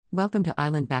Welcome to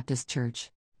Island Baptist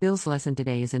Church. Bill's lesson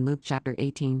today is in Luke chapter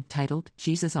 18, titled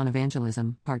Jesus on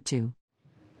Evangelism, Part 2.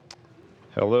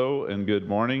 Hello and good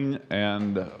morning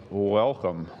and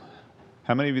welcome.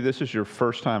 How many of you, this is your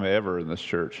first time ever in this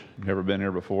church? You've never been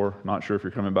here before? Not sure if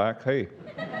you're coming back? Hey,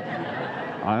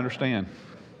 I understand.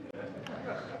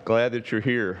 Glad that you're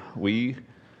here.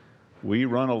 We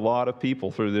run a lot of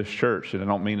people through this church, and I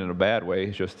don't mean in a bad way.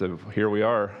 It's just that here we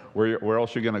are. Where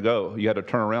else are you going to go? You had to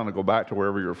turn around and go back to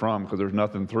wherever you're from because there's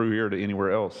nothing through here to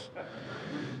anywhere else.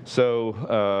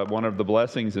 So one of the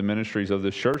blessings and ministries of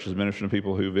this church is ministering to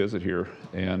people who visit here,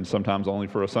 and sometimes only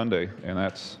for a Sunday, and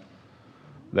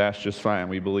that's just fine.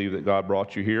 We believe that God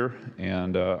brought you here,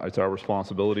 and it's our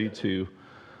responsibility to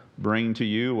bring to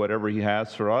you whatever He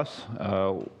has for us.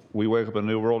 We wake up in a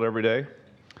new world every day.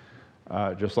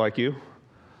 Just like you,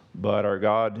 but our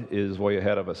God is way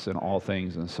ahead of us in all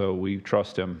things, and so we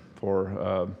trust Him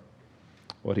for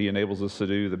what He enables us to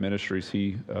do, the ministries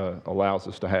He allows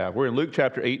us to have. We're in Luke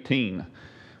chapter 18,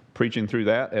 preaching through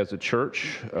that as a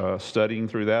church, studying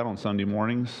through that on Sunday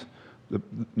mornings.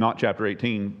 Not chapter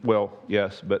 18, well,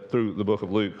 yes, but through the book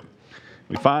of Luke.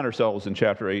 We find ourselves in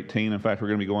chapter 18. In fact, we're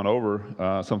going to be going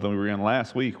over something we were in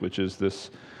last week, which is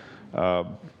this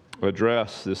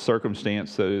address this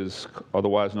circumstance that is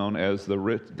otherwise known as the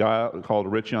rich guy called a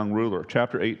rich young ruler.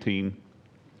 Chapter 18,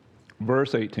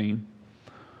 verse 18.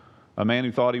 A man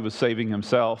who thought he was saving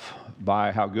himself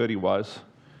by how good he was,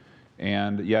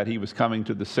 and yet he was coming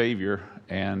to the Savior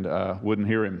and wouldn't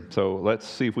hear him. So let's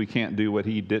see if we can't do what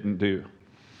he didn't do.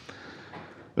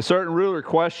 A certain ruler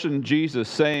questioned Jesus,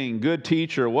 saying, "Good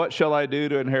teacher, what shall I do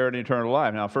to inherit eternal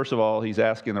life?" Now, first of all, he's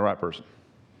asking the right person.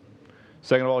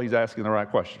 Second of all, he's asking the right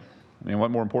question. I mean,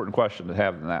 what more important question to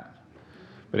have than that?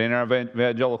 But in our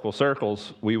evangelical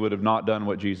circles, we would have not done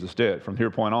what Jesus did. From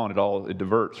here point on, it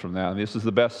diverts from that. And this is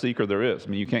the best seeker there is. I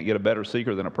mean, you can't get a better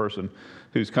seeker than a person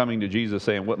who's coming to Jesus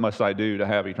saying, "What must I do to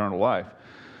have eternal life?"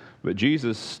 But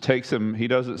Jesus takes him, he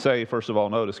doesn't say, first of all,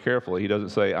 notice carefully, he doesn't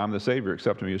say, "I'm the Savior,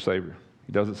 accept me as Savior."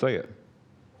 He doesn't say it.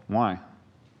 Why?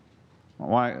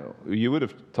 Why? You would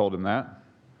have told him that,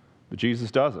 but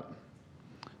Jesus doesn't.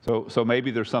 So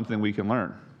maybe there's something we can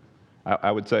learn.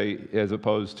 I would say, as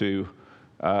opposed to,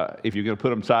 if you're going to put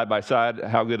them side by side,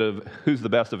 who's the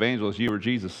best evangelist, you or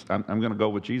Jesus? I'm going to go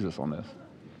with Jesus on this.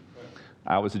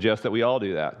 I would suggest that we all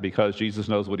do that because Jesus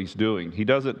knows what He's doing. He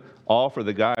doesn't offer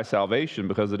the guy salvation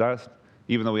because the guy,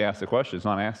 even though we ask the question, is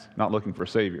not looking for a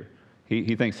Savior.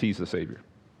 He thinks he's the Savior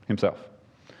himself.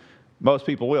 Most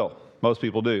people will. Most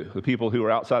people do. The people who are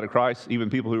outside of Christ,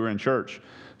 even people who are in church,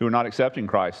 who are not accepting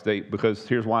Christ, because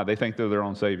here's why: they think they're their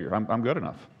own Savior. I'm good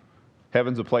enough.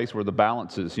 Heaven's a place where the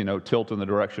balances, tilt in the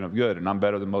direction of good, and I'm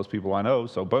better than most people I know,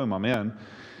 so boom, I'm in.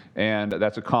 And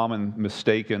that's a common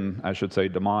mistaken, I should say,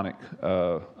 demonic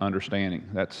understanding.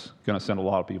 That's going to send a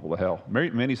lot of people to hell.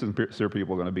 Many sincere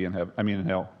people are going to be in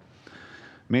hell.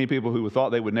 Many people who thought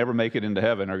they would never make it into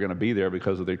heaven are going to be there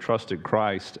because they trusted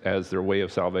Christ as their way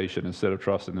of salvation instead of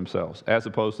trusting themselves, as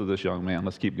opposed to this young man.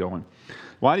 Let's keep going.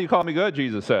 "Why do you call me good?"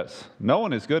 Jesus says. No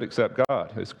one is good except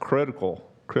God. It's critical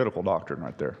doctrine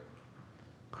right there.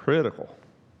 Critical.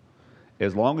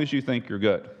 As long as you think you're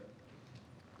good,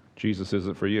 Jesus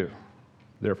isn't for you.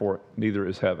 Therefore, neither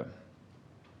is heaven.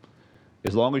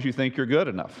 As long as you think you're good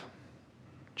enough,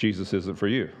 Jesus isn't for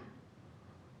you.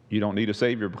 You don't need a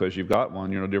Savior because you've got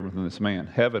one. You're no different than this man.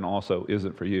 Heaven also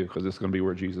isn't for you because it's going to be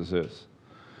where Jesus is.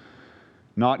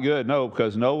 Not good, no,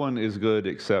 because no one is good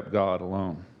except God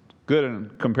alone.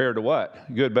 Good compared to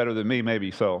what? Good better than me, maybe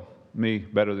so. Me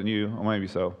better than you, or maybe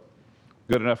so.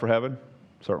 Good enough for heaven?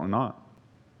 Certainly not.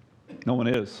 No one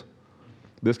is.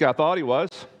 This guy thought he was.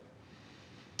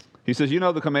 He says,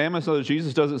 the commandments, so that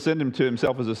Jesus doesn't send him to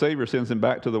himself as a Savior, sends him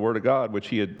back to the Word of God, which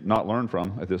he had not learned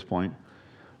from at this point.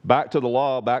 Back to the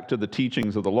law, back to the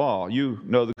teachings of the law. You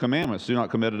know the commandments. Do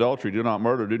not commit adultery, do not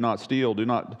murder, do not steal, do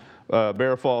not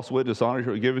bear false witness.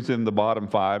 Honor. He gives him the bottom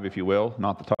 5, if you will,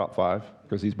 not the top 5,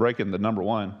 because he's breaking the number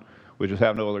 1, which is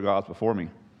have no other gods before me.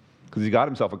 Because he's got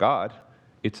himself a God.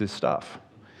 It's his stuff.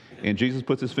 And Jesus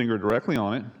puts his finger directly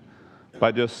on it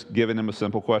by just giving him a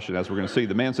simple question, as we're going to see.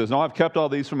 The man says, "No, I've kept all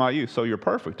these from my youth." So you're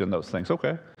perfect in those things.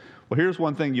 Okay. Well, here's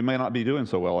one thing you may not be doing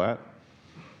so well at.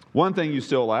 One thing you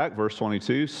still lack, verse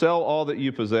 22, "Sell all that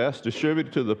you possess, distribute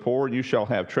it to the poor, and you shall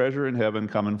have treasure in heaven.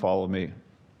 Come and follow me."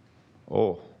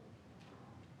 Oh,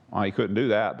 well, he couldn't do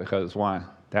that because why?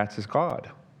 That's his God.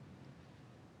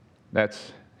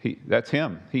 That's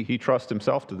him. He trusts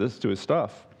himself to his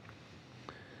stuff.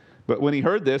 But when he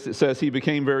heard this, it says he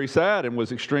became very sad and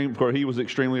for he was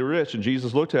extremely rich. And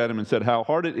Jesus looked at him and said, "How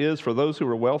hard it is for those who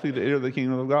are wealthy to enter the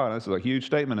kingdom of God." This is a huge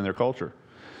statement in their culture.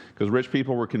 because rich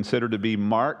people were considered to be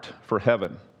marked for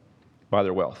heaven by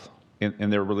their wealth in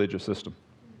their religious system.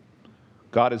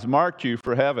 God has marked you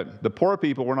for heaven. The poor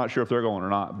people, we're not sure if they're going or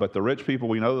not, but the rich people,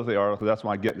 we know that they are, because that's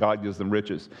why God gives them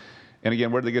riches. And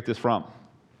again, where did they get this from?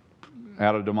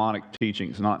 Out of demonic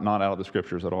teachings, not out of the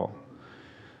scriptures at all.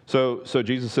 So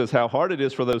Jesus says how hard it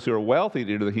is for those who are wealthy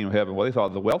to enter the kingdom of heaven. Well, they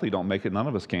thought the wealthy don't make it, none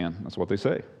of us can. That's what they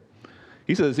say.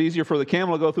 He says it's easier for the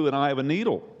camel to go through an eye of a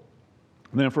needle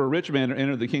than for a rich man to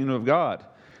enter the kingdom of God.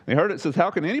 They heard it says, how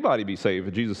can anybody be saved?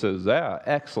 And Jesus says,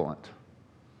 excellent.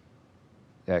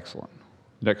 Excellent.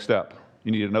 Next step,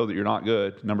 you need to know that you're not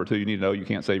good. Number 2, you need to know you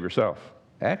can't save yourself.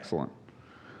 Excellent.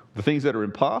 The things that are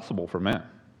impossible for men,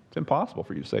 it's impossible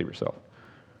for you to save yourself,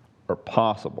 are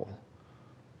possible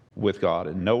with God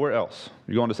and nowhere else.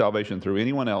 You're going to salvation through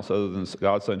anyone else other than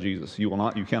God's Son Jesus. You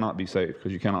cannot be saved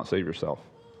because you cannot save yourself.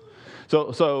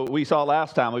 So we saw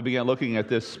last time, we began looking at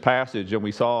this passage, and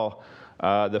we saw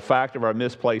the fact of our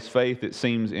misplaced faith, it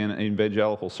seems, in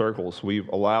evangelical circles. We've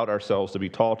allowed ourselves to be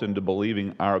taught into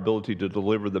believing our ability to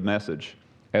deliver the message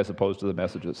as opposed to the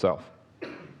message itself.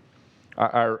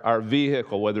 Our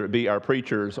vehicle, whether it be our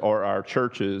preachers or our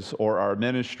churches or our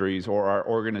ministries or our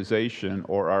organization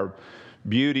or our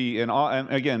beauty, and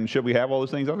again, should we have all those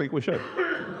things? I think we should.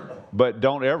 But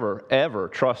don't ever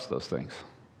trust those things,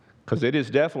 because it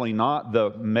is definitely not the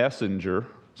messenger.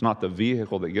 It's not the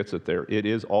vehicle that gets it there. It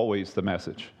is always the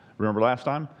message. Remember last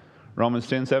time? Romans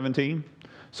 10:17.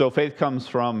 So faith comes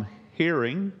from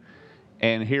hearing,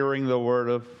 and hearing the word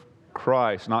of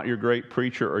Christ, not your great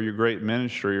preacher or your great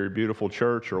ministry or your beautiful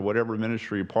church or whatever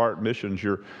ministry, missions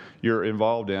you're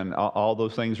involved in. All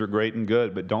those things are great and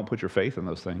good, but don't put your faith in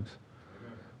those things.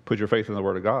 Put your faith in the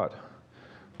word of God.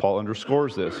 Paul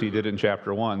underscores this. He did in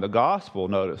chapter 1. The gospel,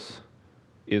 notice,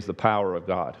 is the power of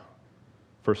God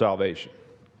for salvation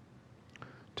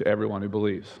to everyone who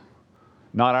believes.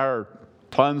 Not our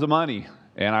tons of money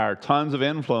and our tons of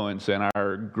influence and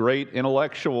our great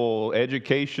intellectual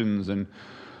educations and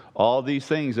all these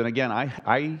things. And again,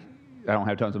 I don't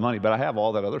have tons of money, but I have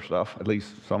all that other stuff, at least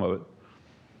some of it.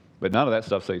 But none of that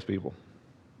stuff saves people.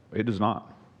 It does not.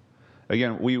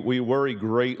 Again, we worry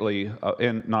greatly,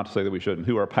 and not to say that we shouldn't,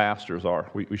 who our pastors are.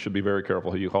 We should be very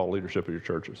careful who you call leadership of your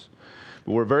churches.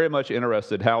 But we're very much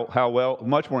interested,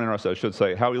 much more interested, I should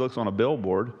say, how he looks on a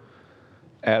billboard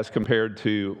as compared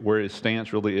to where his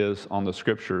stance really is on the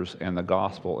scriptures and the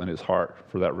gospel and his heart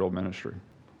for that real ministry.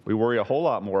 We worry a whole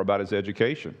lot more about his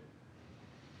education.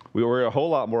 We worry a whole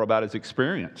lot more about his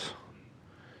experience.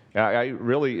 I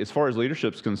really, as far as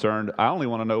leadership is concerned, I only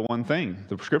want to know one thing.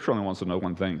 The scripture only wants to know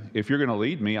one thing. If you're going to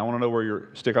lead me, I want to know where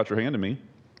stick out your hand to me.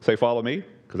 Say, follow me,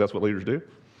 because that's what leaders do.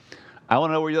 I want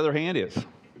to know where your other hand is.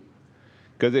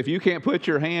 Because if you can't put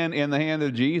your hand in the hand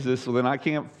of Jesus, well, then I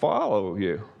can't follow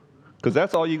you. Because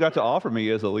that's all you got to offer me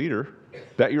as a leader,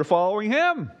 that you're following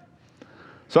him.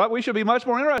 So we should be much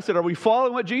more interested. Are we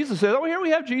following what Jesus says? Oh, here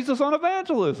we have Jesus on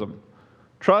evangelism.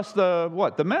 Trust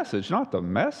the message, not the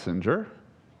messenger.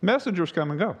 Messengers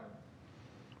come and go.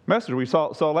 Messenger, we saw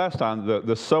last time,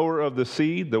 the sower of the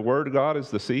seed, the word of God is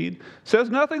the seed,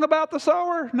 says nothing about the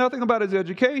sower, nothing about his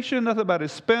education, nothing about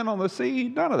his spend on the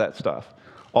seed, none of that stuff.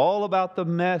 All about the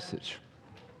message,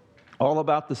 all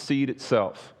about the seed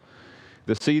itself.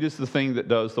 The seed is the thing that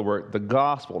does the work. The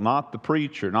gospel, not the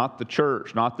preacher, not the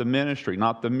church, not the ministry,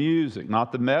 not the music,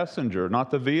 not the messenger, not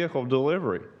the vehicle of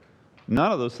delivery.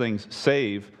 None of those things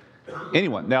save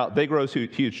anyone. Now, they grow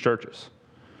huge churches.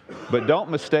 But don't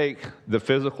mistake the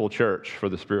physical church for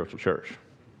the spiritual church.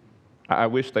 I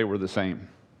wish they were the same.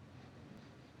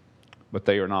 But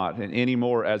they are not. And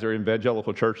anymore, as our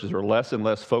evangelical churches are less and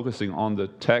less focusing on the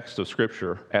text of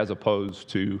Scripture as opposed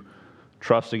to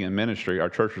trusting in ministry, our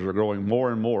churches are growing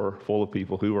more and more full of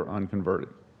people who are unconverted.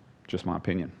 Just my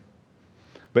opinion.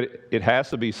 But it has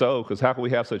to be so, because how can we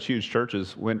have such huge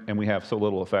churches and we have so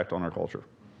little effect on our culture?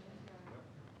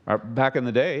 Back in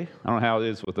the day, I don't know how it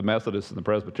is with the Methodists and the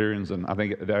Presbyterians, and I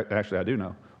think, actually I do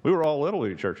know, we were all little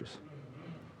bitty churches.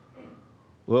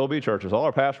 Little bitty churches. All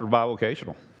our pastors were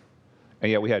bivocational.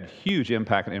 And yet we had huge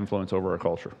impact and influence over our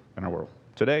culture and our world.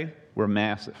 Today, we're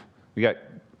massive. We got,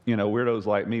 weirdos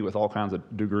like me with all kinds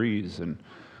of degrees and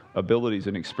abilities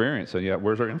and experience, and yet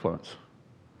where's our influence?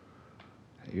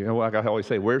 Like I always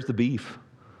say, where's the beef?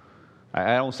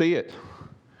 I don't see it.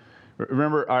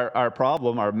 Remember,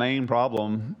 our main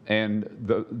problem, and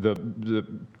the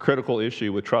critical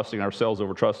issue with trusting ourselves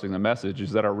over trusting the message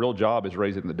is that our real job is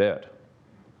raising the dead.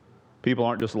 People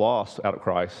aren't just lost out of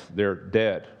Christ, they're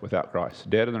dead without Christ.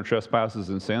 Dead in their trespasses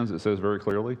and sins, it says very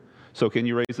clearly. So can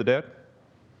you raise the dead?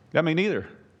 I mean, neither.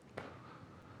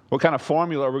 What kind of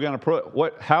formula are we going to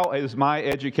put? How is my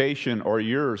education or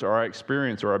yours or our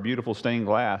experience or our beautiful stained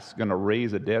glass going to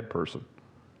raise a dead person?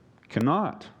 It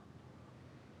cannot.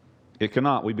 It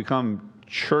cannot. We become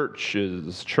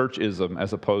churchism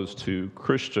as opposed to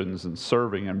Christians and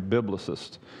serving and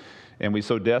biblicists. And we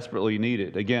so desperately need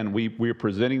it. Again, we're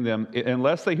presenting them,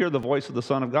 unless they hear the voice of the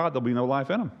Son of God, there'll be no life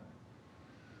in them.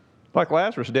 Like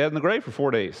Lazarus, dead in the grave for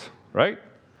 4 days, right?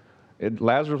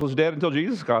 Lazarus was dead until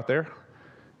Jesus got there.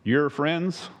 Your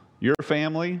friends, your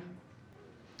family,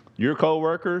 your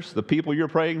co-workers, the people you're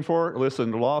praying for, listen,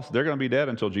 the lost, they're going to be dead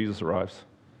until Jesus arrives.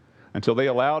 Until they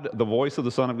allowed the voice of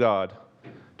the Son of God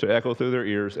to echo through their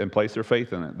ears and place their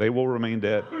faith in it. They will remain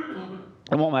dead.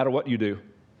 It won't matter what you do.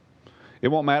 It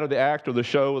won't matter the act or the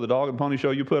show or the dog and pony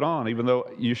show you put on, even though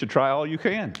you should try all you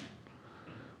can.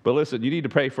 But listen, you need to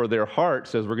pray for their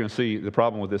hearts, as we're going to see the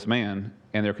problem with this man,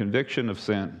 and their conviction of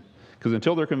sin. Because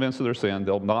until they're convinced of their sin,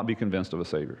 they'll not be convinced of a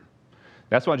Savior.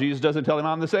 That's why Jesus doesn't tell him,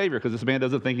 I'm the Savior, because this man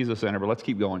doesn't think he's a sinner. But let's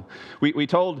keep going. We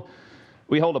hold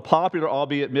a popular,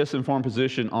 albeit misinformed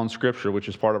position on Scripture, which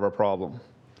is part of our problem,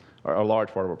 or a large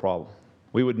part of our problem.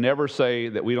 We would never say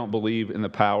that we don't believe in the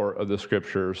power of the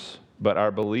Scriptures, but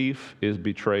our belief is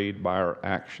betrayed by our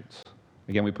actions.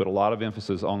 Again, we put a lot of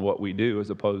emphasis on what we do as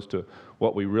opposed to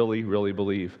what we really, really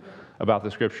believe about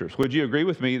the Scriptures. Would you agree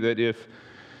with me that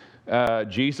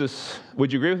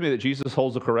would you agree with me that Jesus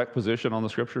holds a correct position on the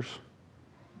Scriptures?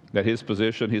 That his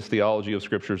position, his theology of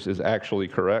Scriptures is actually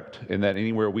correct, and that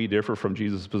anywhere we differ from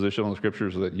Jesus' position on the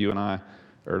Scriptures, that you and I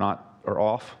are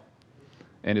off?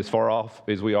 And as far off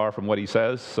as we are from what he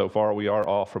says, so far we are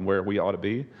off from where we ought to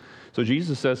be. So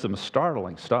Jesus says some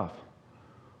startling stuff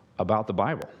about the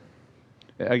Bible.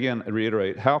 Again, I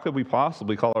reiterate, how could we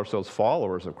possibly call ourselves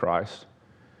followers of Christ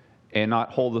and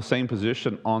not hold the same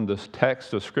position on this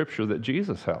text of Scripture that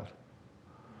Jesus held?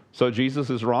 So Jesus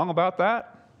is wrong about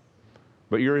that,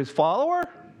 but you're his follower?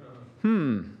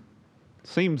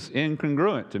 Seems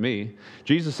incongruent to me.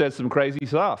 Jesus said some crazy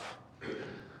stuff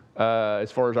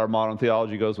as far as our modern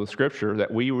theology goes with Scripture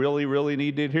that we really, really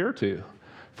need to adhere to.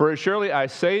 For surely I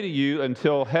say to you,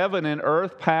 until heaven and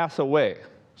earth pass away.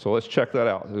 So let's check that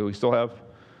out. We still have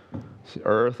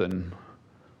earth, and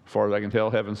as far as I can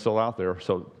tell, heaven's still out there.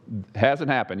 So it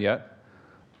hasn't happened yet.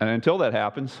 And until that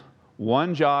happens,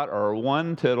 one jot or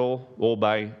one tittle will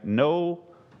by no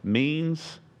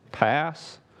means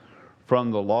pass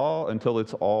from the law until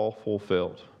it's all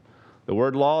fulfilled. The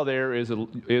word law there is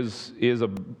a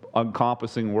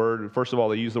encompassing word. First of all,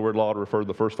 they use the word law to refer to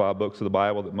the first 5 books of the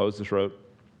Bible that Moses wrote.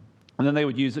 And then they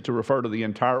would use it to refer to the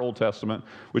entire Old Testament,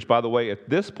 which, by the way, at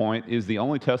this point is the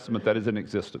only testament that is in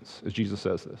existence, as Jesus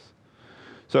says this.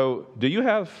 So, do you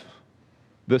have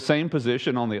the same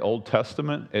position on the Old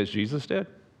Testament as Jesus did?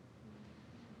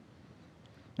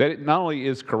 That it not only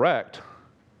is correct,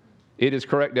 it is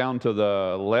correct down to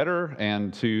the letter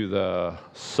and to the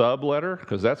sub-letter,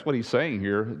 because that's what he's saying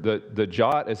here. The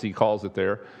jot, as he calls it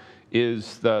there,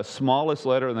 is the smallest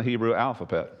letter in the Hebrew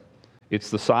alphabet. It's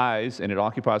the size, and it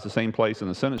occupies the same place in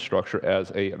the sentence structure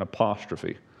as an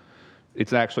apostrophe.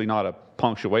 It's actually not a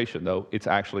punctuation, though. It's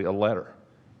actually a letter.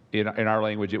 In our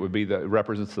language, it would be it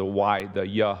represents the Y, the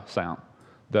Y sound,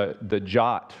 the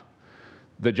jot.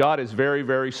 The jot is very,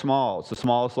 very small. It's the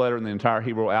smallest letter in the entire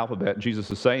Hebrew alphabet. Jesus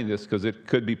is saying this because it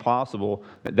could be possible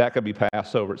that could be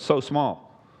passed over. It's so small.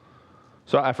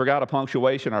 So I forgot a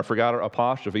punctuation, I forgot an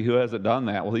apostrophe. Who hasn't done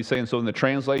that? Well, he's saying, so in the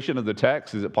translation of the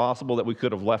text, is it possible that we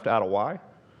could have left out a Y? He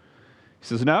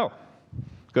says, no.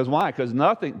 Because why? Because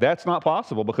that's not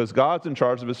possible, because God's in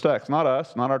charge of his text. Not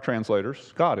us, not our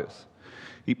translators. God is.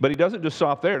 But he doesn't just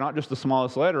stop there, not just the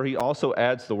smallest letter. He also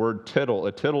adds the word tittle.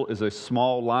 A tittle is a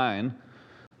small line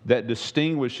that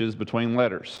distinguishes between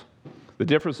letters. The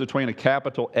difference between a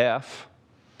capital F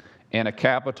and a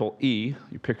capital E,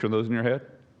 you picture those in your head,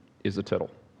 is a tittle.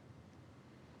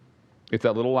 It's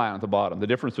that little line at the bottom. The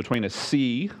difference between a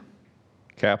C,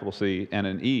 capital C, and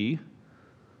an E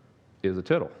is a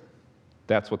tittle.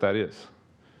 That's what that is.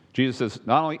 Jesus says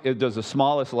not only does the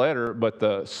smallest letter, but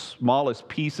the smallest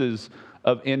pieces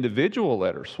of individual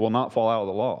letters will not fall out of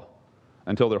the law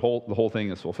until the whole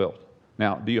thing is fulfilled.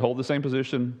 Now, do you hold the same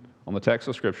position on the text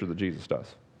of Scripture that Jesus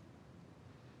does?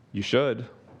 You should.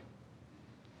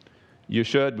 You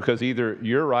should, because either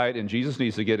you're right and Jesus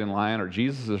needs to get in line, or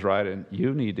Jesus is right and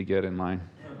you need to get in line.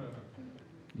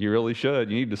 You really should.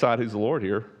 You need to decide who's the Lord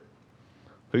here.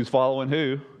 Who's following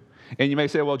who? And you may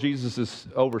say, well, Jesus is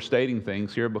overstating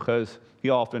things here, because he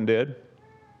often did.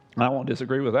 And I won't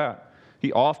disagree with that.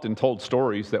 He often told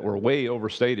stories that were way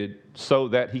overstated so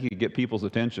that he could get people's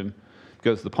attention,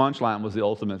 because the punchline was the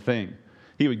ultimate thing.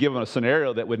 he would give them a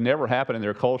scenario that would never happen in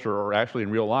their culture or actually in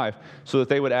real life so that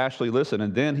they would actually listen.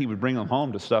 And then he would bring them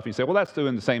home to stuff. He'd say, well, that's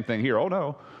doing the same thing here. Oh,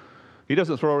 no. He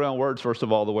doesn't throw around words, first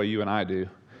of all, the way you and I do.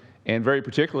 And very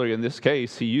particularly in this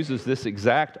case, he uses this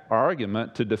exact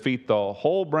argument to defeat the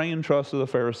whole brain trust of the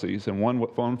Pharisees in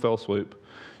one fell swoop.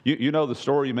 You know the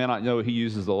story. You may not know he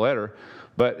uses the letter,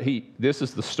 but this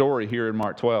is the story here in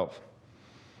Mark 12.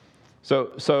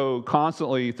 So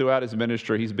constantly throughout his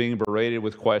ministry, he's being berated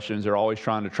with questions. They're always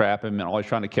trying to trap him and always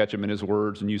trying to catch him in his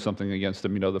words and use something against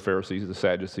him. You know, the Pharisees, the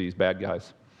Sadducees, bad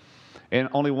guys. And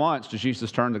only once does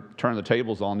Jesus turn the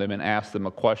tables on them and ask them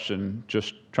a question,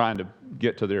 just trying to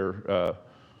get to their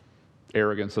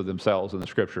arrogance of themselves in the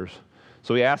Scriptures.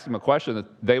 So he asked them a question that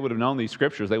they would have known these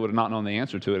Scriptures. They would have not known the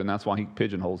answer to it, and that's why he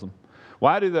pigeonholes them.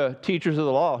 Why do the teachers of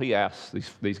the law, he asks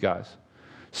these guys,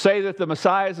 say that the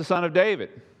Messiah is the son of David?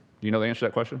 Do you know the answer to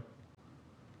that question?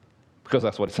 Because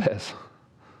that's what it says.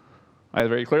 It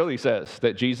very clearly says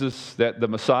that that the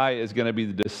Messiah is going to be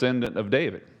the descendant of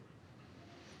David.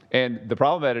 And the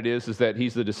problem about it is that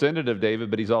he's the descendant of David,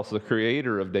 but he's also the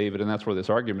creator of David, and that's where this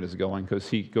argument is going, because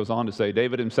he goes on to say,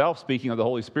 David himself, speaking of the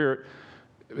Holy Spirit,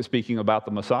 speaking about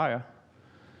the Messiah,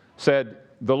 said,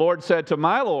 the Lord said to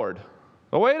my Lord,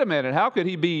 oh, wait a minute, how could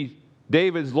he be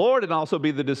David's Lord and also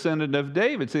be the descendant of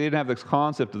David? So they didn't have this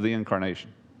concept of the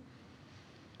incarnation.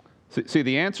 See,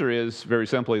 the answer is very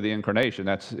simply the incarnation.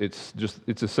 It's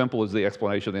as simple as the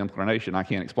explanation of the incarnation. I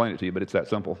can't explain it to you, but it's that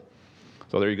simple.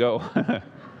 So there you go.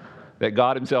 That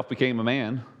God himself became a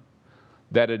man,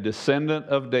 that a descendant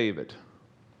of David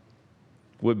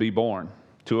would be born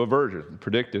to a virgin,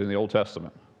 predicted in the Old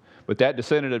Testament. But that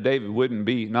descendant of David wouldn't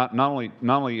be, not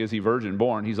only is he virgin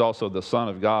born, he's also the Son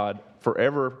of God,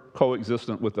 forever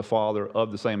coexistent with the Father,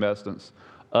 of the same essence,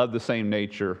 of the same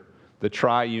nature. The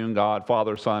triune God,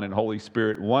 Father, Son, and Holy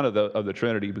Spirit, one of the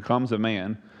Trinity, becomes a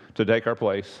man to take our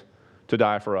place, to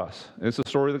die for us. And it's the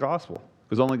story of the gospel,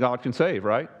 because only God can save,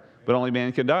 right? But only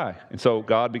man can die. And so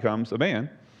God becomes a man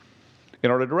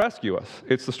in order to rescue us.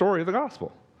 It's the story of the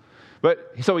gospel.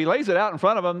 But so he lays it out in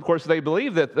front of them. Of course, they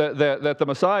believe that the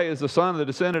Messiah is the son of the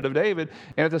descendant of David.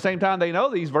 And at the same time, they know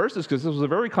these verses because this was a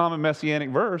very common messianic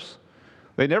verse.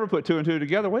 They never put two and two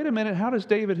together. Wait a minute, how does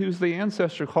David, who's the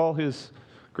ancestor, call his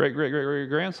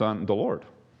great-great-great-great-grandson the Lord?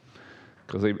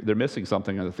 Because they're missing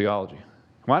something in the theology.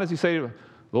 Why does he say, the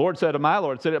Lord said to my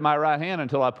Lord, sit at my right hand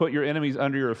until I put your enemies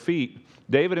under your feet?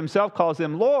 David himself calls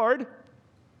him Lord.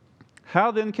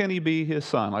 How then can he be his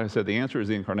son? Like I said, the answer is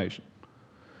the incarnation.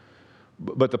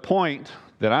 But the point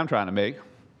that I'm trying to make,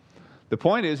 the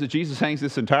point is that Jesus hangs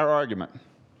this entire argument.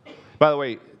 By the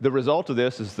way, the result of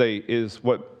this is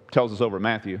what tells us over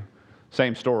Matthew.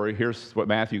 Same story. Here's what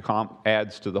Matthew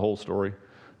adds to the whole story.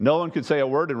 No one could say a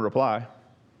word in reply.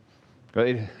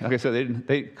 Like I said,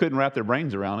 they couldn't wrap their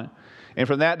brains around it. And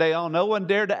from that day on, no one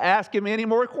dared to ask him any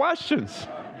more questions.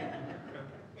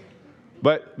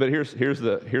 But here's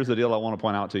the deal I want to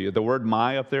point out to you. The word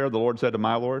my up there, the Lord said to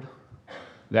my Lord,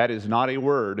 that is not a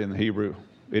word in the Hebrew.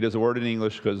 It is a word in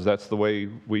English because that's the way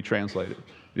we translate it.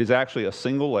 It is actually a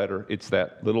single letter. It's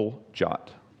that little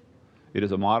jot. It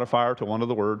is a modifier to one of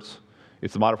the words.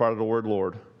 It's the modifier to the word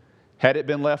Lord. Had it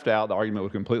been left out, the argument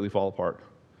would completely fall apart.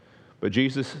 But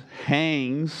Jesus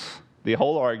hangs the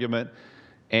whole argument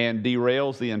and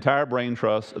derails the entire brain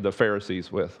trust of the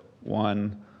Pharisees with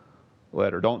one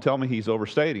letter. Don't tell me he's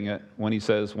overstating it when he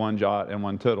says one jot and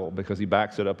one tittle, because he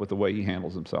backs it up with the way he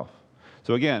handles himself.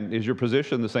 So again, is your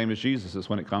position the same as Jesus's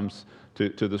when it comes to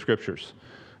the Scriptures?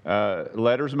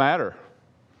 Letters matter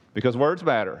because words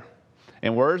matter.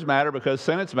 And words matter because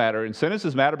sentences matter. And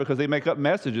sentences matter because they make up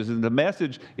messages. And the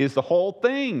message is the whole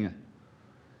thing.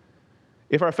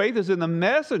 If our faith is in the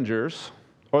messengers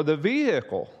or the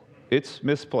vehicle, it's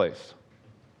misplaced.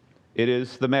 It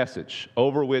is the message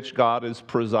over which God is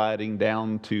presiding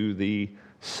down to the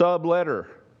subletter.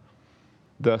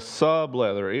 The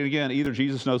subletter. And again, either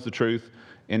Jesus knows the truth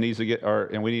and needs to get,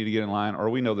 and we need to get in line, or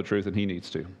we know the truth and he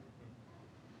needs to.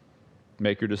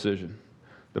 Make your decision.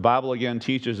 The Bible again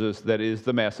teaches us that it is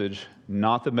the message,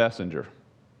 not the messenger,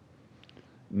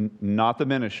 not the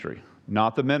ministry,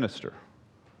 not the minister,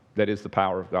 that is the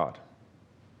power of God.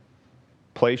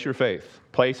 Place your faith.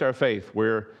 Place our faith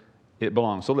where it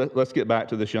belongs. So let's get back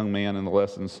to this young man and the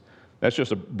lessons. That's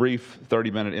just a brief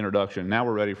 30-minute introduction. Now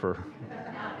we're ready for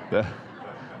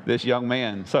this young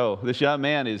man. So this young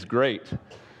man is great.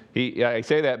 I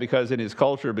say that because in his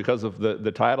culture, because of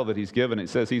the title that he's given, it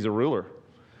says he's a ruler.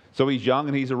 So he's young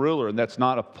and he's a ruler, and that's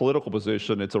not a political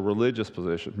position, it's a religious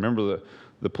position. Remember,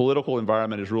 the political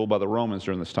environment is ruled by the Romans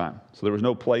during this time. So there was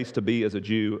no place to be as a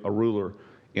Jew, a ruler,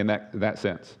 in that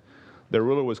sense. Their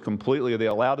ruler was completely, they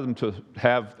allowed him to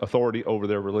have authority over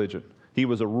their religion. He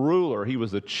was a ruler. He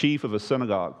was the chief of a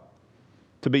synagogue.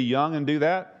 To be young and do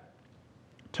that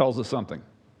tells us something.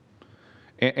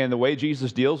 And the way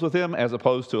Jesus deals with him, as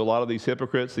opposed to a lot of these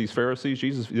hypocrites, these Pharisees,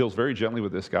 Jesus deals very gently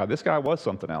with this guy. This guy was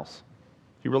something else.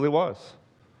 He really was.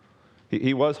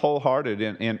 He was wholehearted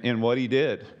in what he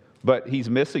did, but he's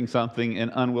missing something and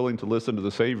unwilling to listen to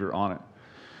the Savior on it.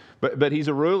 But he's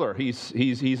a ruler. He's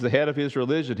the head of his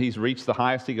religion. He's reached the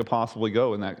highest he could possibly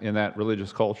go in that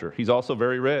religious culture. He's also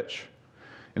very rich.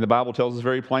 And the Bible tells us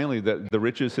very plainly that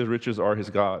his riches are his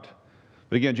God.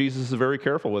 But again, Jesus is very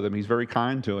careful with him. He's very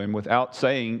kind to him without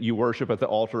saying you worship at the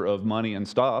altar of money and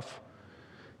stuff.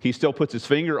 He still puts his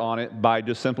finger on it by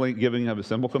just simply giving him a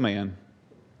simple command.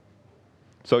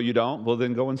 So you don't? Well,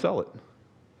 then go and sell it.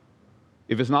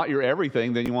 If it's not your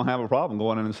everything, then you won't have a problem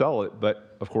going in and sell it.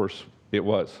 But, of course, it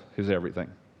was his everything.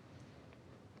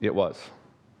 It was.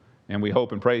 And we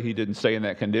hope and pray he didn't stay in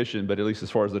that condition, but at least as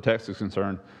far as the text is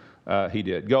concerned, he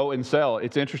did. Go and sell.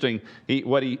 It's interesting.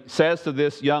 What he says to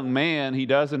this young man, he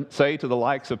doesn't say to the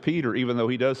likes of Peter, even though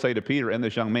he does say to Peter and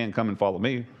this young man, come and follow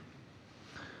me.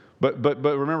 But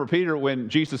remember, Peter, when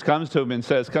Jesus comes to him and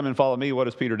says, come and follow me, what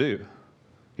does Peter do?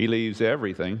 He leaves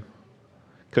everything,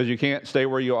 because you can't stay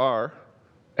where you are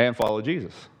and follow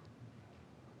Jesus.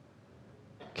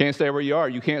 Can't stay where you are.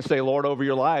 You can't stay Lord over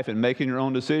your life and making your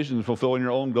own decisions, fulfilling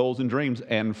your own goals and dreams,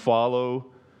 and follow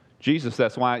Jesus.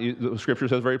 That's why the Scripture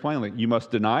says very plainly, you must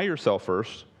deny yourself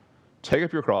first, take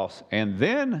up your cross, and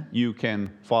then you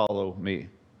can follow me.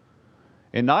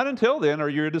 And not until then are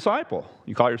you a disciple.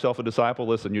 You call yourself a disciple,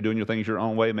 listen, you're doing your things your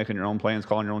own way, making your own plans,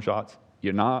 calling your own shots.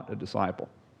 You're not a disciple.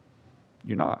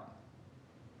 You're not.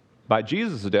 By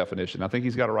Jesus' definition, I think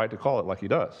he's got a right to call it like he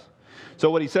does.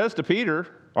 So what he says to Peter,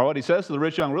 or what he says to the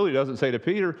rich young ruler, he doesn't say to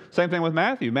Peter. Same thing with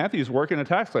Matthew. Matthew's working a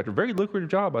tax collector. Very lucrative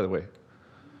job, by the way.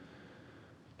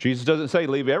 Jesus doesn't say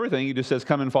leave everything. He just says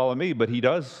come and follow me. But he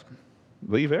does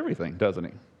leave everything, doesn't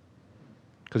he?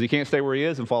 Because he can't stay where he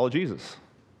is and follow Jesus.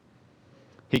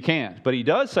 He can't. But he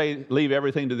does say leave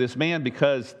everything to this man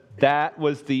because that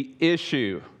was the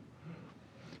issue.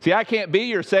 See, I can't be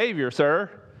your Savior, sir.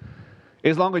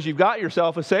 As long as you've got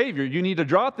yourself a Savior, you need to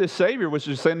drop this Savior, which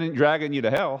is dragging you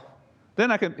to hell.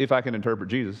 Then I can, if I can interpret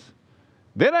Jesus,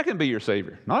 then I can be your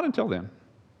Savior. Not until then.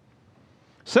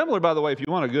 Similar, by the way, if you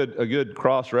want a good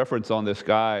cross-reference on this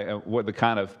guy, what the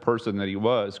kind of person that he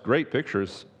was, great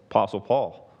pictures, Apostle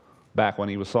Paul, back when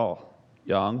he was Saul.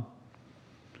 Young,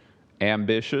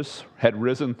 ambitious, had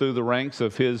risen through the ranks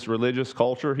of his religious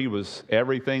culture. He was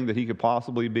everything that he could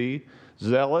possibly be.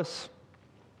 Zealous.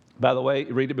 By the way,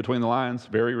 read it between the lines,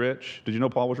 very rich. Did you know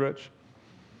Paul was rich?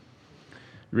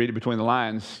 You read it between the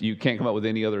lines, you can't come up with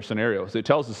any other scenarios. It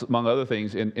tells us, among other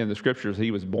things, in the Scriptures,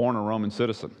 he was born a Roman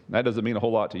citizen. That doesn't mean a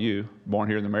whole lot to you. Born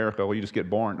here in America, well, you just get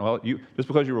born. Well, just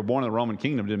because you were born in the Roman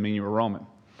kingdom didn't mean you were Roman.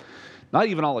 Not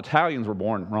even all Italians were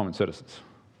born Roman citizens.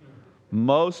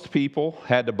 Most people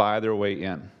had to buy their way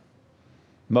in.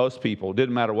 Most people,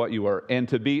 didn't matter what you were. And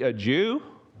to be a Jew,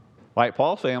 like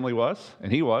Paul's family was,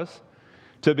 and he was,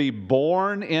 to be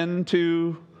born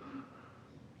into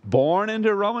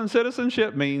Roman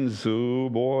citizenship means, oh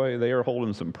boy, they are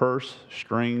holding some purse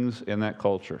strings in that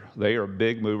culture. They are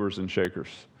big movers and shakers.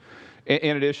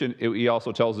 In addition, he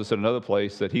also tells us in another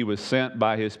place that he was sent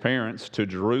by his parents to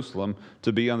Jerusalem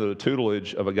to be under the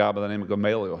tutelage of a guy by the name of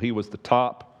Gamaliel. He was the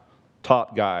top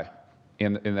guy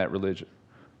in that religion.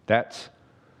 That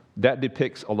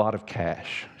depicts a lot of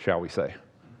cash, shall we say.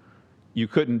 You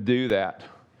couldn't do that.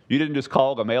 You didn't just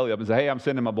call Gamaliel up and say, hey, I'm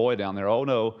sending my boy down there. Oh,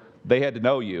 no, they had to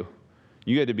know you.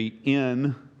 You had to be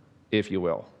in, if you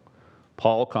will.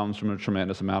 Paul comes from a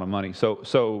tremendous amount of money.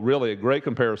 So really a great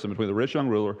comparison between the rich young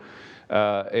ruler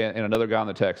and another guy in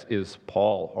the text is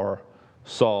Paul or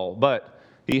Saul. But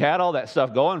he had all that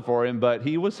stuff going for him, but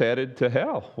he was headed to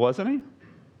hell, wasn't he?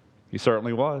 He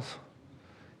certainly was.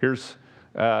 Here's,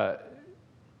 that's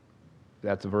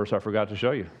a verse I forgot to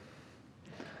show you.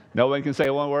 No one can say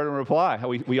one word in reply.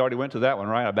 We already went to that one,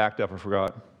 right? I backed up and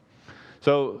forgot.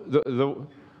 So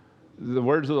the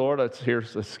words of the Lord,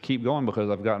 let's keep going because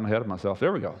I've gotten ahead of myself.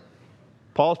 There we go.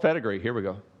 Paul's pedigree, here we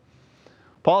go.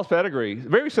 Paul's pedigree,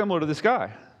 very similar to this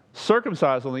guy.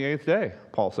 Circumcised on the 8th day,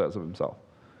 Paul says of himself.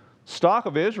 Stock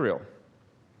of Israel,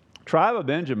 tribe of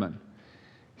Benjamin,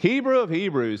 Hebrew of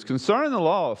Hebrews, concerning the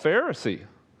law, a Pharisee,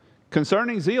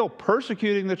 concerning zeal,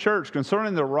 persecuting the church,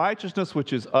 concerning the righteousness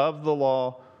which is of the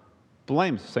law,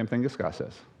 blameless. Same thing this guy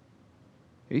says.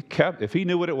 If he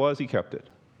knew what it was, he kept it.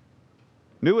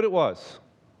 Knew what it was.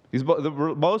 He's the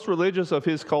most religious of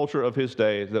his culture, of his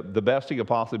day, the best he could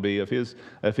possibly be of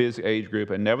his age group,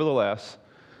 and nevertheless,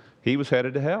 he was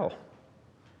headed to hell.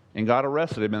 And God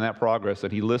arrested him in that progress,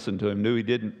 that he listened to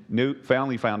him,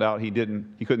 finally found out he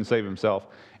couldn't save himself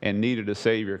and needed a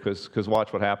Savior, because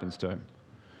watch what happens to him.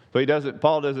 So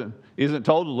Paul isn't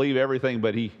told to leave everything,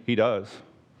 but he does.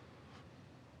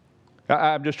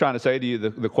 I'm just trying to say to you,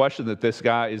 the question that this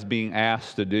guy is being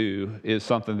asked to do is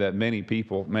something that many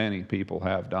people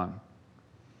have done.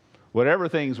 Whatever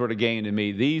things were to gain to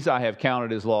me, these I have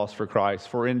counted as loss for Christ.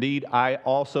 For indeed, I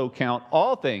also count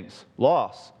all things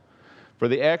loss for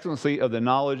the excellency of the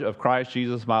knowledge of Christ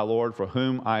Jesus my Lord, for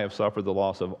whom I have suffered the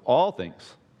loss of all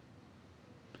things.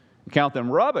 Count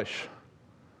them rubbish,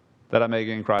 that I may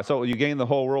gain Christ. So you gain the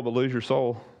whole world but lose your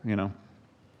soul,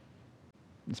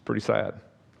 It's pretty sad.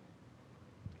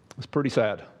 It's pretty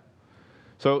sad.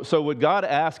 So would God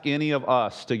ask any of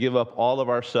us to give up all of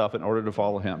our stuff in order to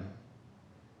follow him?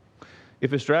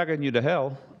 If it's dragging you to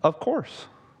hell, of course.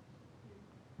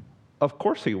 Of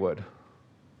course he would.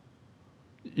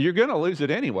 You're going to lose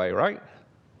it anyway, right?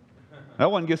 No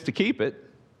one gets to keep it.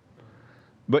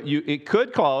 But it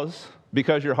could cause,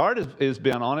 because your heart is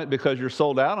bent on it, because you're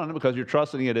sold out on it, because you're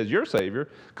trusting it as your Savior,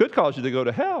 could cause you to go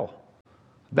to hell.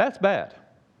 That's bad.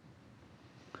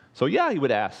 So yeah, he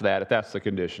would ask that if that's the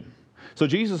condition. So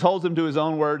Jesus holds him to his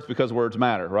own words because words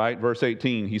matter, right? Verse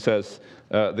 18, he says,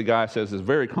 the guy says this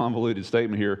very convoluted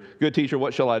statement here, "Good teacher,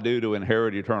 what shall I do to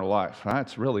inherit eternal life?"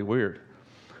 That's really weird.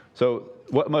 So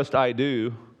what must I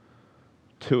do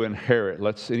to inherit?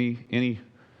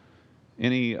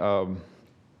 Any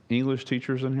English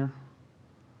teachers in here?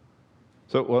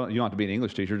 So, well, you don't have to be an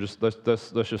English teacher.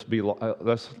 Let's just be,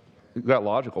 we've got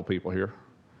logical people here.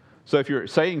 So if you're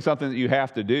saying something that you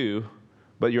have to do,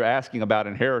 but you're asking about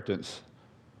inheritance,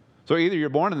 so either you're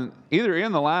born either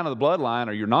in the line of the bloodline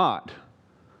or you're not.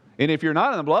 And if you're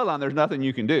not in the bloodline, there's nothing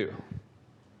you can do.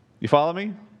 You follow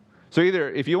me? So either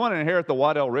if you want to inherit the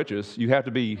Waddell riches, you have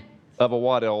to be of a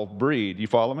Waddell breed. You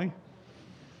follow me?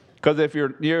 Because if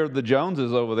you're near the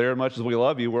Joneses over there, much as we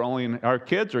love you, our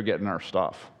kids are getting our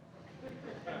stuff.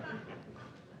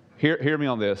 Hear me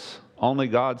on this. Only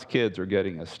God's kids are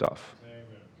getting his stuff. Amen.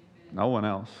 No one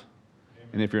else. Amen.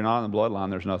 And if you're not in the bloodline,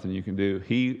 there's nothing you can do.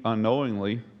 He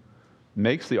unknowingly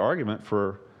makes the argument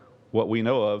for what we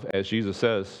know of, as Jesus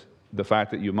says, the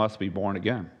fact that you must be born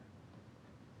again.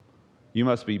 You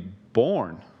must be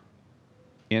born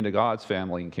into God's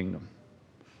family and kingdom.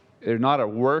 There's not a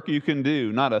work you can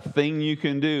do, not a thing you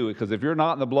can do, because if you're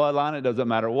not in the bloodline, it doesn't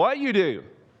matter what you do.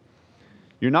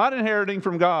 You're not inheriting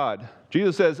from God.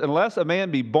 Jesus says, unless a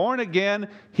man be born again,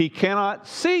 he cannot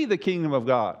see the kingdom of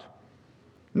God.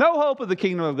 No hope of the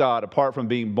kingdom of God apart from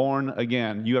being born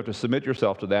again. You have to submit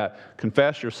yourself to that,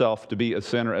 confess yourself to be a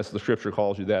sinner, as the Scripture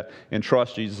calls you that, and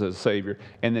trust Jesus as Savior.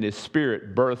 And then his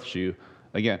Spirit births you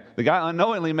again. The guy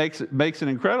unknowingly makes an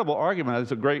incredible argument.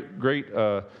 It's a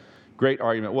great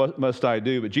argument. What must I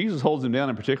do? But Jesus holds him down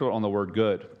in particular on the word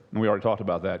good. And we already talked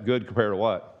about that. Good compared to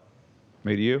what?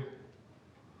 Me to you?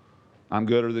 I'm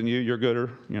gooder than you. You're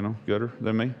gooder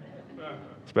than me.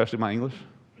 Especially my English.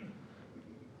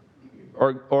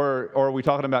 Or are we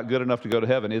talking about good enough to go to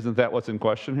heaven? Isn't that what's in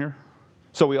question here?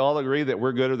 So we all agree that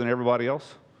we're gooder than everybody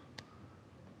else?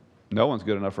 No one's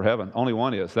good enough for heaven. Only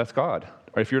one is. That's God.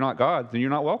 Or if you're not God, then you're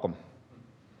not welcome.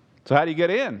 So how do you get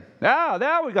in?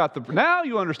 Now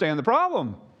you understand the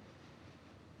problem.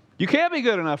 You can't be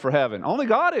good enough for heaven. Only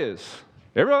God is.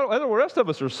 The rest of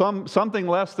us are something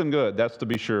less than good, that's to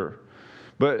be sure.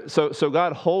 But so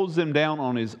God holds them down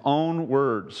on his own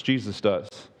words, Jesus does.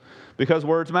 Because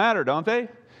words matter, don't they?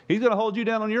 He's going to hold you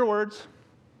down on your words.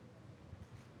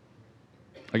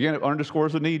 Again, it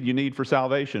underscores the need you need for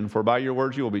salvation. For by your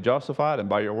words you will be justified, and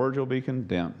by your words you'll be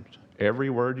condemned. Every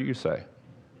word you say.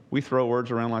 We throw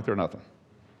words around like they're nothing.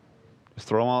 Just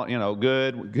throw them all,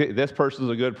 good. This person's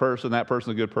a good person, that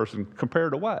person's a good person.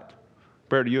 Compared to what?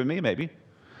 Compared to you and me, maybe.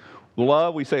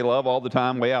 Love, we say love all the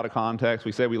time, way out of context.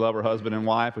 We say we love our husband and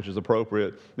wife, which is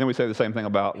appropriate. Then we say the same thing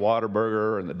about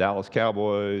Whataburger and the Dallas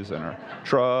Cowboys and our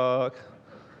truck.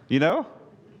 There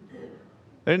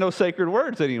ain't no sacred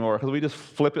words anymore because we just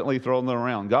flippantly throw them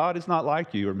around. God is not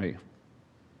like you or me.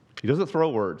 He doesn't throw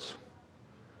words.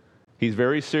 He's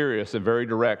very serious and very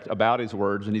direct about his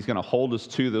words, and he's going to hold us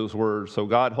to those words. So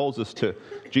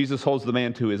Jesus holds the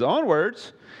man to his own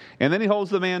words, and then he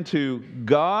holds the man to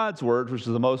God's words, which is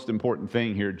the most important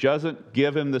thing here. Doesn't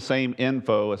give him the same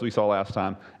info, as we saw last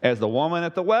time, as the woman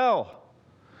at the well.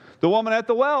 The woman at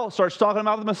the well starts talking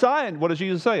about the Messiah, and what does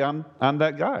Jesus say? I'm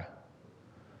that guy.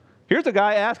 Here's a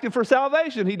guy asking for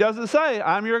salvation. He doesn't say,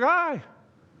 I'm your guy.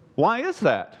 Why is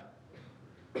that?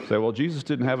 You say, well, Jesus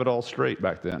didn't have it all straight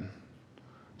back then.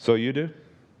 So you do?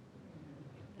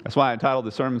 That's why I entitled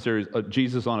the sermon series,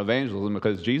 Jesus on Evangelism,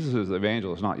 because Jesus is the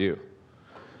evangelist, not you.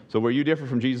 So where you differ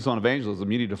from Jesus on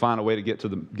evangelism, you need to find a way to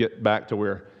get back to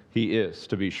where he is,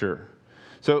 to be sure.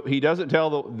 So he doesn't tell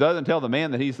the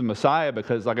man that he's the Messiah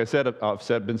because, like I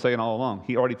said, been saying all along,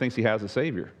 he already thinks he has a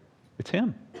Savior. It's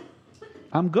him.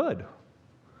 I'm good.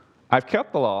 I've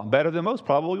kept the law better than most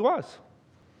probably was.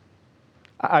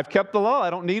 I've kept the law. I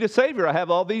don't need a Savior. I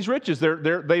have all these riches.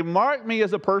 They mark me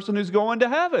as a person who's going to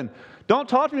heaven. Don't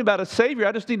talk to me about a Savior.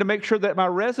 I just need to make sure that my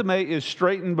resume is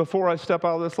straightened before I step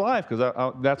out of this life,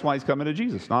 because that's why he's coming to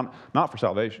Jesus, not for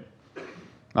salvation.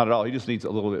 Not at all. He just needs a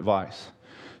little bit of advice.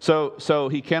 So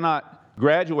he cannot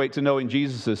graduate to knowing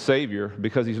Jesus as Savior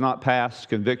because he's not past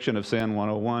conviction of sin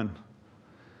 101.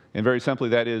 And very simply,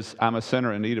 that is, I'm a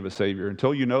sinner in need of a Savior.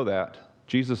 Until you know that,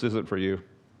 Jesus isn't for you.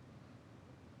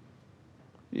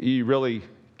 You really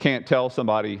can't tell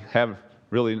somebody,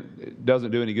 it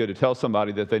doesn't do any good to tell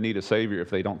somebody that they need a Savior if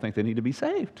they don't think they need to be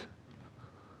saved.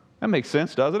 That makes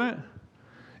sense, doesn't it?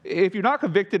 If you're not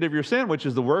convicted of your sin, which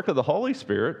is the work of the Holy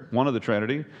Spirit, one of the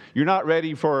Trinity, you're not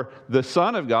ready for the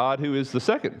Son of God, who is the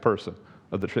second person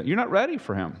of the Trinity. You're not ready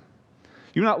for him.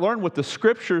 You've not learned what the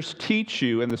Scriptures teach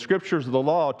you, and the Scriptures of the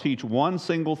law teach one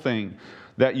single thing,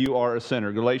 that you are a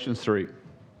sinner. Galatians 3.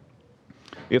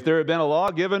 If there had been a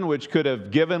law given which could have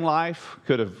given life,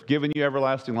 could have given you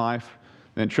everlasting life,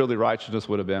 then truly righteousness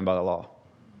would have been by the law.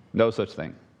 No such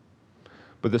thing.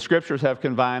 But the Scriptures have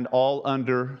confined all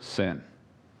under sin.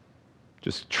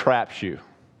 Just traps you,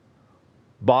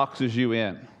 boxes you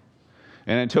in.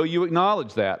 And until you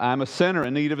acknowledge that, I'm a sinner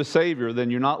in need of a Savior,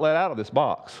 then you're not let out of this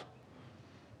box.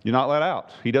 You're not let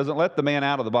out. He doesn't let the man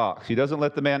out of the box. He doesn't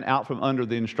let the man out from under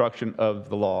the instruction of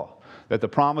the law, that the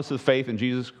promise of faith in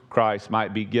Jesus Christ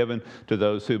might be given to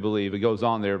those who believe. It goes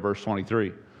on there, verse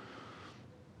 23.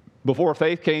 Before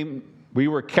faith came, we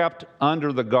were kept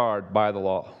under the guard by the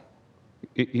law.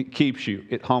 It keeps you.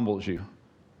 It humbles you.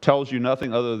 Tells you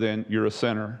nothing other than you're a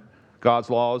sinner.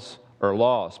 God's laws are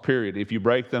laws, period. If you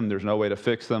break them, there's no way to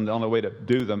fix them. The only way to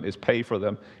do them is pay for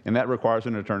them, and that requires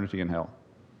an eternity in hell.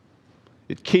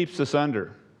 It keeps us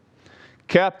under.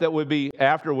 Kept, that would be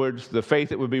afterwards, the faith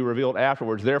that would be revealed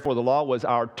afterwards. Therefore, the law was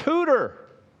our tutor.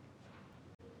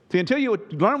 See, until you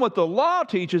learn what the law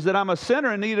teaches, that I'm a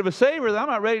sinner in need of a Savior, then I'm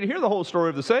not ready to hear the whole story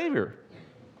of the Savior.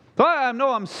 So I know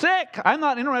I'm sick. I'm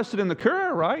not interested in the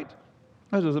cure, right?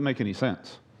 That doesn't make any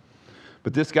sense.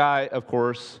 But this guy, of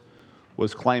course,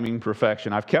 was claiming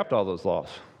perfection. I've kept all those laws.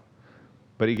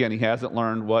 But again, he hasn't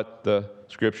learned what the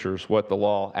Scriptures, what the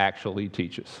law actually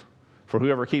teaches. For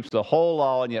whoever keeps the whole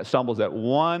law and yet stumbles at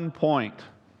one point,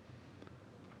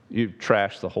 you've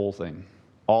trashed the whole thing.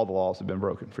 All the laws have been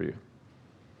broken for you.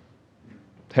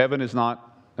 Heaven is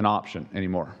not an option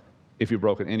anymore if you've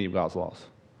broken any of God's laws.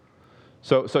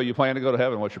 So you plan to go to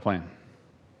heaven. What's your plan?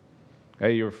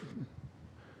 Hey,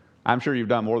 I'm sure you've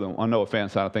done more than one. No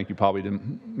offense, I think you probably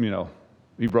didn't,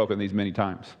 you've broken these many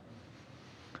times.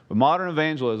 But modern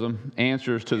evangelism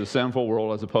answers to the sinful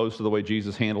world as opposed to the way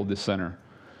Jesus handled this sinner.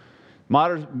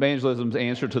 Modern evangelism's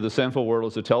answer to the sinful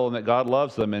world is to tell them that God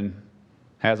loves them and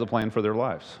has a plan for their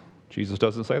lives. Jesus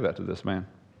doesn't say that to this man.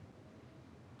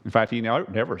 In fact, he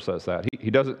never says that. He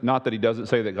doesn't. Not that he doesn't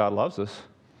say that God loves us,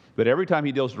 but every time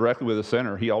he deals directly with a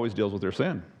sinner, he always deals with their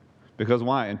sin. Because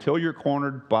why? Until you're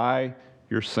cornered by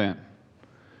your sin,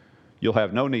 you'll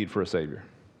have no need for a Savior.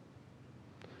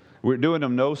 We're doing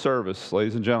them no service,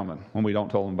 ladies and gentlemen, when we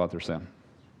don't tell them about their sin.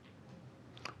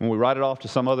 When we write it off to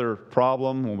some other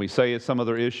problem, when we say it's some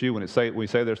other issue, when we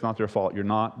say that it's not their fault, you're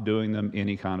not doing them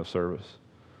any kind of service.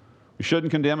 We shouldn't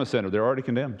condemn a sinner. They're already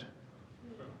condemned.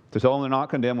 To tell them they're not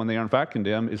condemned when they are in fact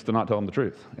condemned is to not tell them the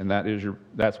truth. And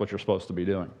that's what you're supposed to be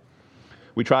doing.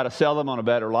 We try to sell them on a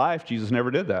better life. Jesus never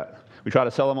did that. We try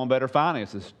to sell them on better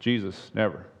finances. Jesus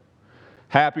never.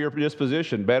 Happier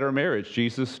disposition, better marriage.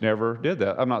 Jesus never did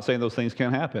that. I'm not saying those things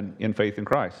can't happen in faith in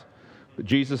Christ. But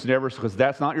Jesus never, because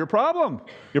that's not your problem.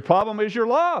 Your problem is you're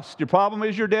lost. Your problem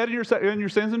is you're dead in your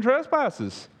sins and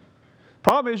trespasses.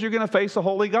 Problem is you're going to face a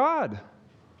holy God.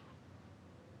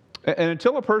 And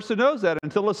until a person knows that,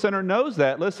 until a sinner knows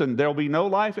that, listen, there will be no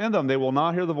life in them. They will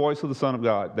not hear the voice of the Son of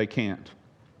God. They can't.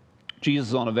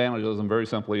 Jesus on evangelism, very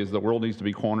simply, is the world needs to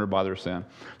be cornered by their sin.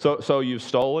 So you've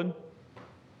stolen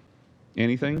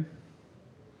anything?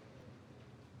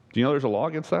 Do you know there's a law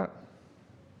against that?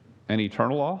 An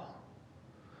eternal law?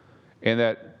 And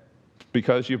that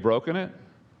because you've broken it,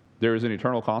 there is an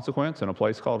eternal consequence in a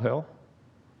place called hell?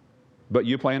 But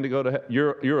you plan to go to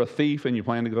you're a thief and you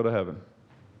plan to go to heaven.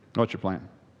 What's your plan?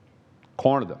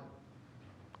 Corner them.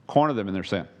 Corner them in their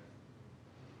sin.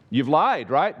 You've lied,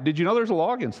 right? Did you know there's a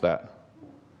law against that?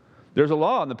 There's a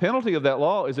law, and the penalty of that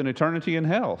law is an eternity in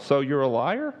hell. So you're a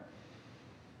liar,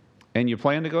 and you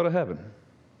plan to go to heaven.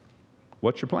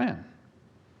 What's your plan?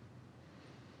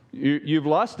 You've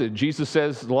lusted. Jesus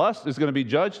says lust is going to be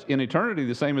judged in eternity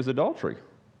the same as adultery.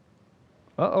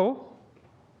 Uh-oh.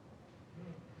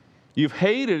 You've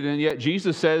hated, and yet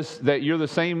Jesus says that you're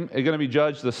going to be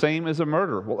judged the same as a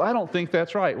murderer. Well, I don't think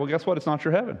that's right. Well, guess what? It's not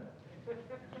your heaven.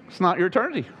 It's not your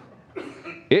eternity.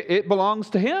 It belongs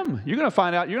to Him. You're going to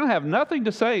find out you're going to have nothing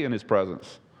to say in His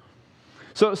presence.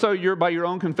 So you're, by your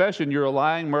own confession, you're a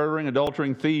lying, murdering,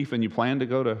 adultering thief, and you plan to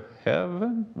go to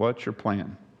heaven? What's your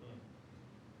plan?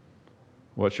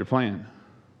 What's your plan?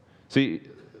 See,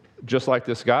 just like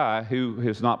this guy who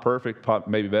is not perfect,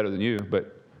 maybe better than you,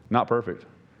 but not perfect.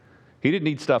 He didn't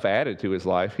need stuff added to his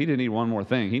life. He didn't need one more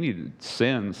thing. He needed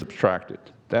sin subtracted.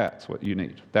 That's what you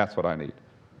need. That's what I need.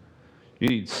 You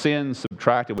need sin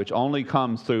subtracted, which only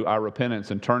comes through our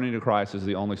repentance and turning to Christ as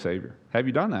the only Savior. Have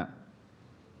you done that?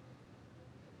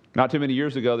 Not too many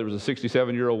years ago, there was a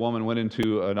 67-year-old woman went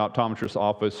into an optometrist's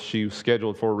office. She was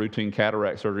scheduled for routine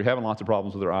cataract surgery, having lots of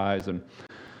problems with her eyes and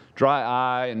dry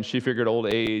eye, and she figured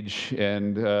old age.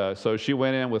 And so she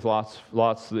went in with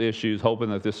lots of issues, hoping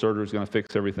that this surgery was going to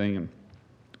fix everything. And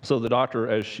so the doctor,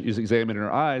 as she's examining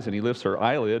her eyes, and he lifts her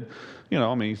eyelid,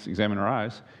 he's examining her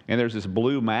eyes, and there's this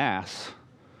blue mass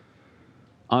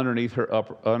underneath her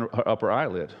upper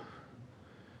eyelid.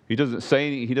 He doesn't say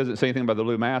anything about the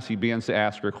blue mass. He begins to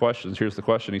ask her questions. Here's the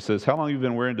question. He says, how long have you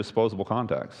been wearing disposable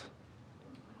contacts?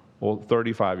 Well,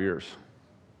 35 years.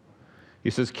 He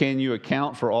says, can you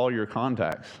account for all your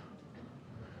contacts?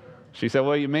 She said,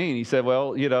 what do you mean? He said,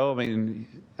 well,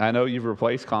 I know you've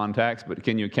replaced contacts, but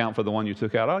can you account for the one you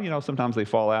took out? Oh, sometimes they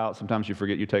fall out. Sometimes you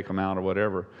forget you take them out or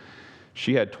whatever.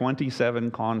 She had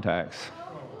 27 contacts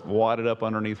wadded up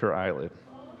underneath her eyelid.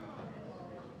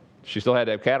 She still had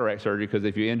to have cataract surgery because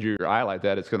if you injure your eye like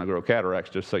that, it's going to grow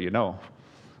cataracts, just so you know.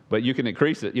 But you can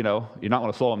increase it, you're not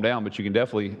going to slow them down, but you can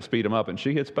definitely speed them up, and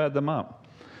she had sped them up.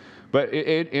 But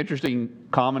interesting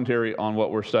commentary on what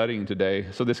we're studying today.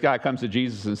 So this guy comes to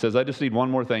Jesus and says, I just need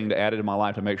one more thing to add into my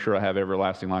life to make sure I have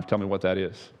everlasting life. Tell me what that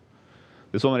is.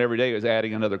 This woman every day was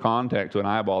adding another contact to an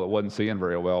eyeball that wasn't seeing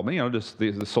very well. But, just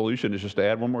the solution is just to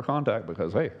add one more contact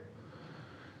because, hey,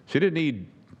 she didn't need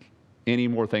any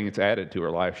more things added to her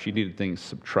life. She needed things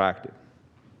subtracted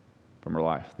from her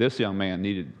life. This young man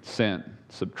needed sin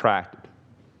subtracted.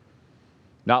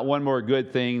 Not one more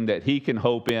good thing that he can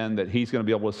hope in, that he's going to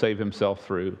be able to save himself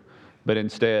through, but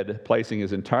instead placing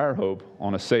his entire hope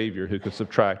on a Savior who could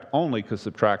subtract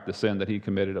the sin that he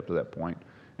committed up to that point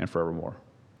and forevermore.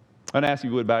 I'd ask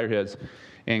you would bow your heads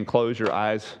and close your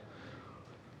eyes.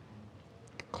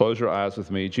 Close your eyes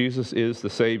with me. Jesus is the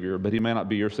Savior, but He may not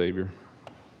be your Savior.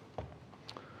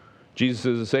 Jesus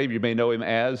is the Savior. You may know Him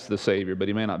as the Savior, but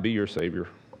He may not be your Savior.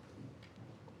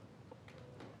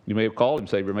 You may have called Him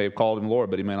Savior, may have called Him Lord,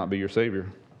 but He may not be your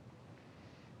Savior.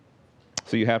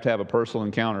 So you have to have a personal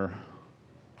encounter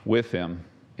with Him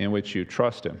in which you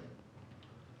trust Him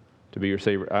to be your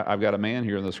Savior. I've got a man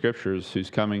here in the Scriptures who's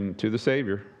coming to the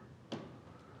Savior,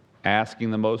 asking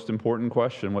the most important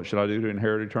question, what should I do to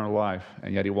inherit eternal life?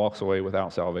 And yet he walks away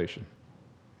without salvation.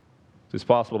 It's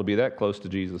possible to be that close to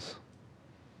Jesus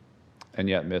and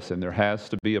yet miss Him. There has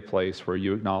to be a place where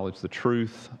you acknowledge the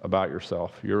truth about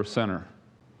yourself. You're a sinner,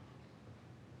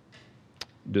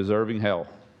 deserving hell,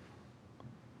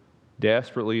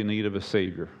 desperately in need of a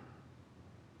Savior.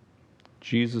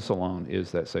 Jesus alone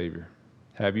is that Savior.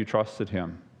 Have you trusted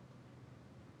Him?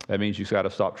 That means you've got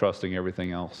to stop trusting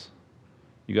everything else.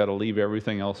 You've got to leave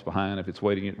everything else behind if it's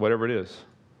waiting, whatever it is.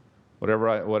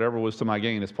 Whatever was to my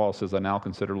gain, as Paul says, I now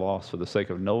consider loss for the sake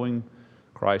of knowing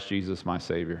Christ Jesus, my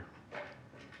Savior.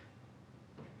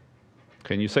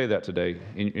 Can you say that today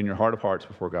in your heart of hearts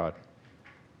before God?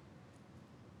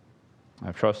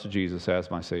 I've trusted Jesus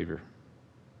as my Savior.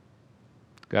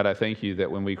 God, I thank You that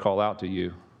when we call out to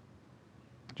You,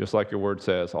 just like Your word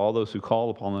says, all those who call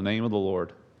upon the name of the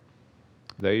Lord,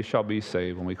 they shall be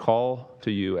saved. When we call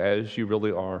to You as You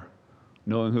really are,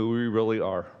 knowing who we really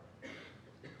are,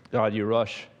 God, You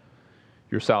rush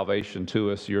Your salvation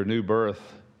to us. Your new birth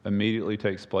immediately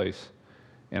takes place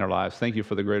in our lives. Thank You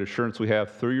for the great assurance we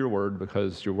have through Your word,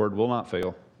 because Your word will not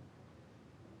fail.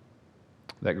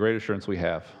 That great assurance we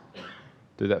have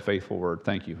through that faithful word.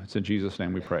 Thank You. It's in Jesus'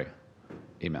 name we pray.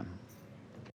 Amen.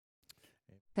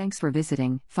 Thanks for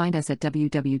visiting. Find us at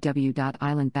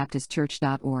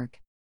www.islandbaptistchurch.org.